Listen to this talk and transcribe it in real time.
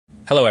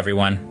Hello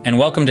everyone, and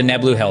welcome to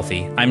Nebloo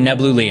Healthy. I'm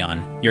Nebloo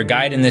Leon, your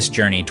guide in this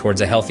journey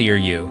towards a healthier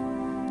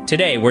you.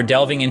 Today, we're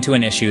delving into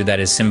an issue that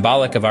is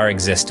symbolic of our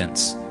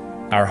existence,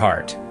 our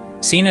heart.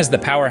 Seen as the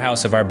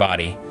powerhouse of our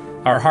body,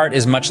 our heart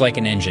is much like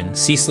an engine,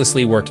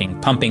 ceaselessly working,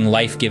 pumping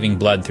life-giving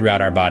blood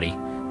throughout our body.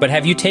 But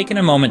have you taken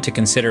a moment to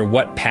consider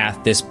what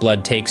path this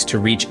blood takes to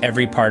reach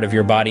every part of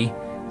your body?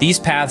 These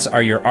paths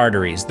are your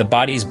arteries, the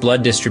body's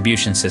blood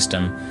distribution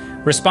system,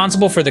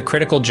 responsible for the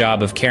critical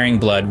job of carrying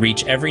blood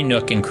reach every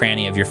nook and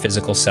cranny of your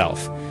physical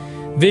self.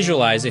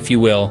 Visualize, if you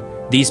will,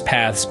 these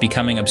paths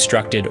becoming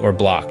obstructed or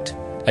blocked.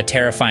 A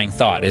terrifying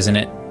thought, isn't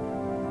it?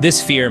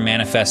 This fear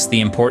manifests the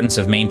importance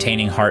of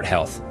maintaining heart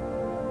health.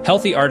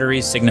 Healthy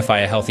arteries signify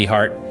a healthy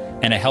heart,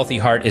 and a healthy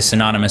heart is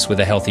synonymous with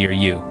a healthier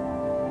you.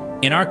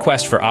 In our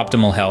quest for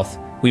optimal health,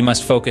 we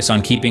must focus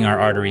on keeping our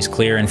arteries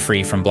clear and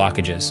free from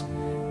blockages.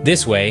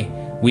 This way,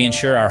 we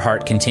ensure our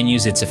heart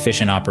continues its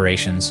efficient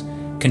operations,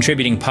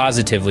 contributing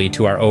positively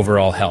to our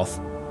overall health.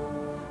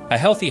 A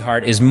healthy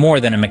heart is more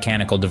than a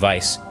mechanical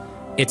device.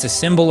 It's a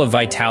symbol of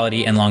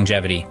vitality and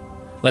longevity.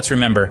 Let's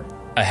remember,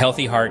 a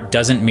healthy heart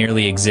doesn't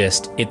merely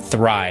exist, it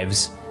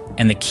thrives.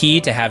 And the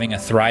key to having a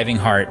thriving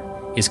heart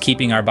is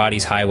keeping our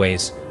body's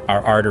highways,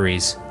 our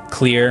arteries,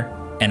 clear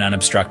and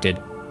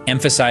unobstructed.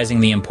 Emphasizing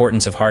the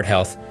importance of heart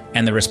health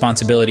and the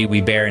responsibility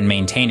we bear in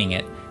maintaining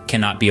it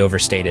cannot be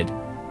overstated.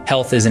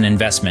 Health is an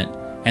investment,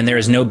 and there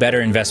is no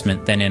better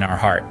investment than in our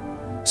heart.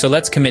 So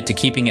let's commit to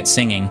keeping it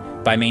singing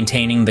by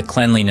maintaining the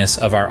cleanliness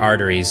of our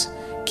arteries.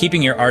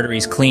 Keeping your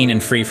arteries clean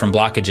and free from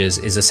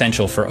blockages is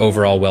essential for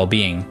overall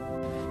well-being.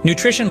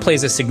 Nutrition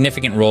plays a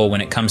significant role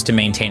when it comes to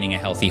maintaining a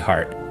healthy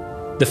heart.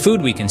 The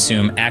food we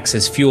consume acts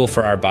as fuel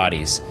for our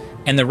bodies,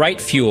 and the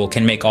right fuel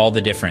can make all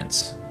the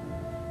difference.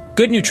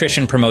 Good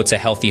nutrition promotes a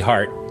healthy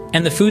heart,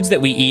 and the foods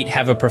that we eat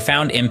have a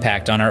profound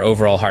impact on our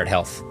overall heart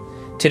health.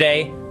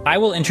 Today, I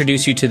will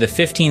introduce you to the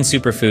 15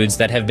 superfoods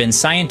that have been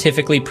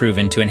scientifically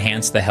proven to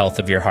enhance the health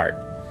of your heart.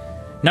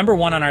 Number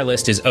 1 on our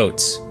list is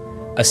oats,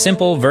 a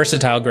simple,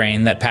 versatile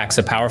grain that packs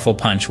a powerful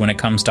punch when it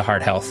comes to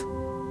heart health.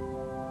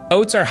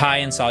 Oats are high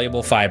in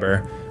soluble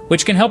fiber,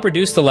 which can help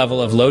reduce the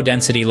level of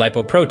low-density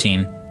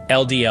lipoprotein,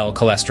 LDL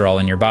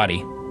cholesterol in your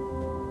body.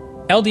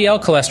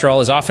 LDL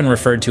cholesterol is often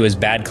referred to as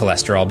bad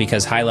cholesterol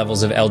because high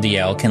levels of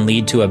LDL can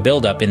lead to a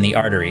buildup in the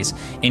arteries,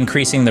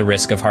 increasing the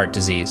risk of heart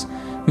disease.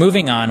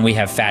 Moving on, we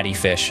have fatty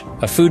fish,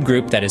 a food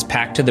group that is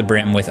packed to the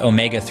brim with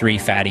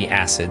omega-3 fatty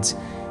acids.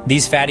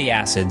 These fatty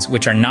acids,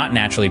 which are not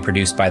naturally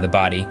produced by the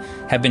body,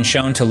 have been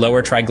shown to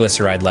lower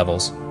triglyceride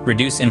levels,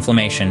 reduce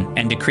inflammation,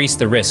 and decrease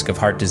the risk of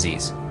heart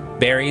disease.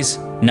 Berries,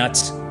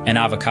 nuts, and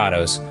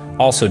avocados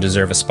also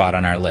deserve a spot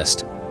on our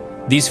list.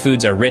 These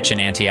foods are rich in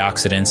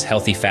antioxidants,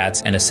 healthy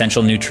fats, and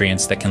essential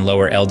nutrients that can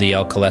lower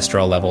LDL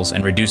cholesterol levels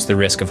and reduce the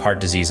risk of heart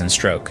disease and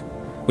stroke.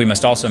 We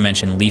must also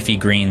mention leafy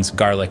greens,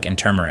 garlic, and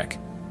turmeric.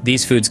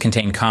 These foods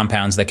contain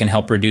compounds that can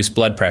help reduce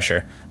blood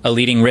pressure, a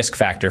leading risk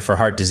factor for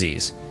heart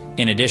disease.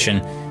 In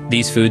addition,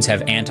 these foods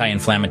have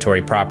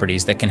anti-inflammatory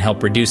properties that can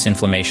help reduce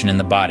inflammation in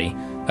the body,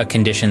 a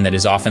condition that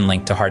is often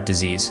linked to heart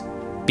disease.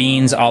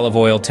 Beans, olive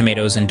oil,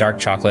 tomatoes, and dark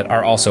chocolate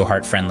are also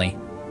heart-friendly.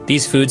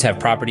 These foods have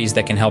properties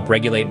that can help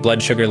regulate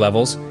blood sugar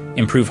levels,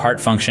 improve heart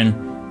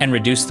function, and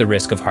reduce the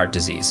risk of heart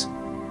disease.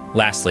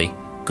 Lastly,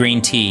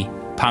 green tea,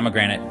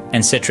 pomegranate,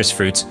 and citrus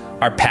fruits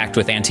are packed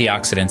with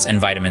antioxidants and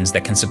vitamins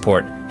that can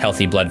support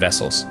healthy blood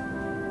vessels.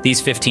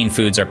 These 15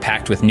 foods are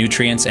packed with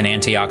nutrients and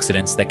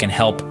antioxidants that can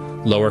help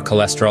lower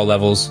cholesterol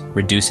levels,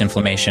 reduce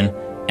inflammation,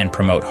 and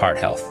promote heart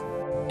health.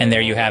 And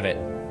there you have it,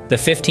 the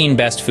 15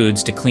 best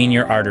foods to clean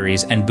your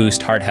arteries and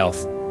boost heart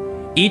health.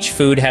 Each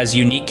food has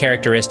unique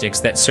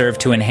characteristics that serve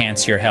to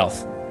enhance your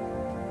health.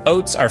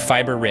 Oats are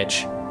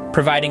fiber-rich,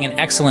 providing an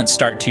excellent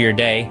start to your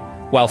day,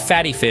 while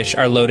fatty fish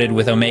are loaded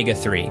with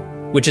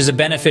omega-3, which is a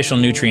beneficial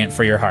nutrient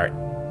for your heart.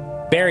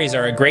 Berries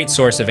are a great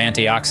source of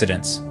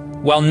antioxidants,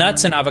 while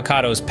nuts and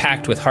avocados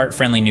packed with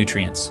heart-friendly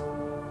nutrients.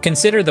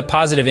 Consider the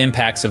positive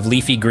impacts of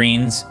leafy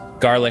greens,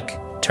 garlic,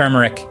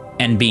 turmeric,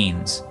 and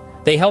beans.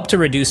 They help to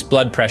reduce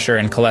blood pressure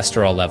and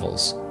cholesterol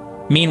levels.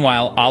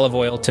 Meanwhile, olive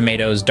oil,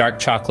 tomatoes, dark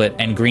chocolate,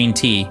 and green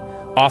tea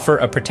offer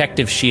a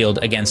protective shield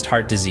against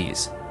heart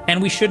disease.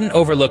 And we shouldn't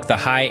overlook the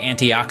high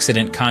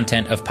antioxidant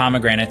content of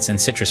pomegranates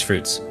and citrus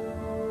fruits.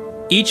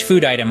 Each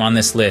food item on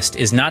this list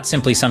is not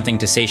simply something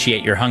to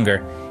satiate your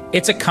hunger,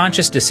 it's a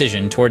conscious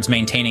decision towards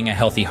maintaining a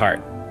healthy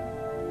heart.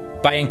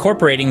 By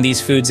incorporating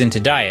these foods into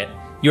diet,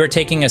 you are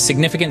taking a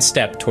significant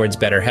step towards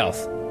better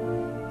health.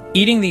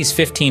 Eating these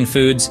 15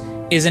 foods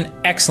is an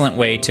excellent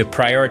way to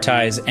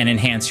prioritize and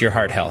enhance your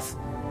heart health.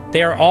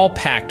 They are all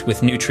packed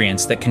with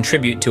nutrients that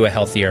contribute to a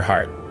healthier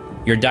heart.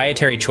 Your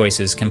dietary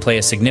choices can play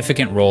a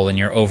significant role in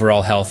your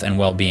overall health and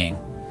well-being.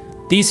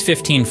 These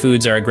 15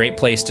 foods are a great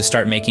place to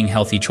start making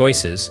healthy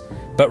choices,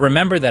 but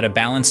remember that a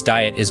balanced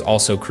diet is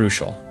also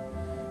crucial.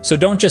 So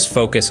don't just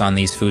focus on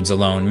these foods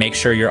alone, make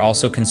sure you're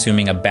also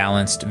consuming a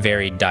balanced,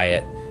 varied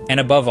diet. And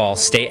above all,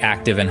 stay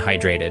active and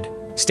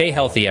hydrated. Stay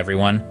healthy,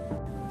 everyone.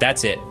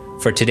 That's it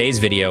for today's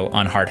video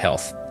on heart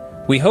health.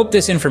 We hope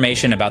this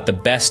information about the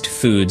best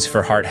foods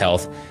for heart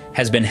health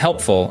has been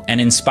helpful and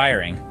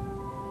inspiring.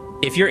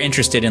 If you're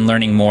interested in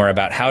learning more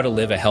about how to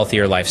live a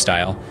healthier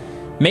lifestyle,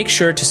 make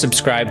sure to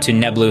subscribe to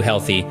Nebloo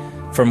Healthy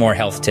for more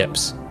health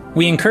tips.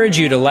 We encourage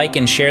you to like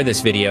and share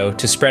this video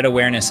to spread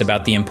awareness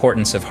about the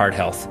importance of heart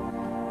health.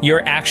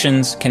 Your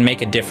actions can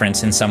make a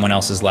difference in someone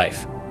else's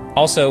life.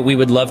 Also, we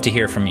would love to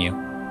hear from you.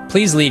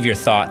 Please leave your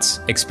thoughts,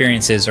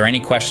 experiences, or any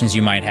questions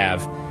you might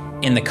have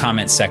in the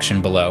comments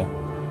section below.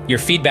 Your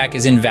feedback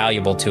is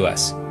invaluable to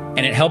us,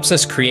 and it helps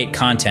us create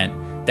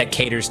content that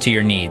caters to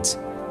your needs.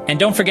 And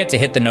don't forget to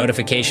hit the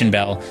notification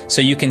bell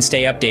so you can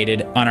stay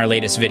updated on our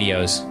latest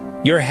videos.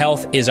 Your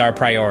health is our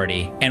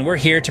priority, and we're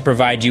here to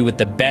provide you with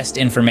the best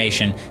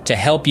information to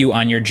help you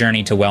on your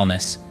journey to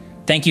wellness.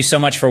 Thank you so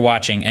much for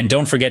watching, and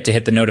don't forget to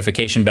hit the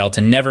notification bell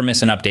to never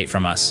miss an update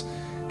from us.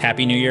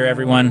 Happy New Year,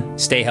 everyone.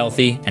 Stay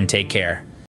healthy and take care.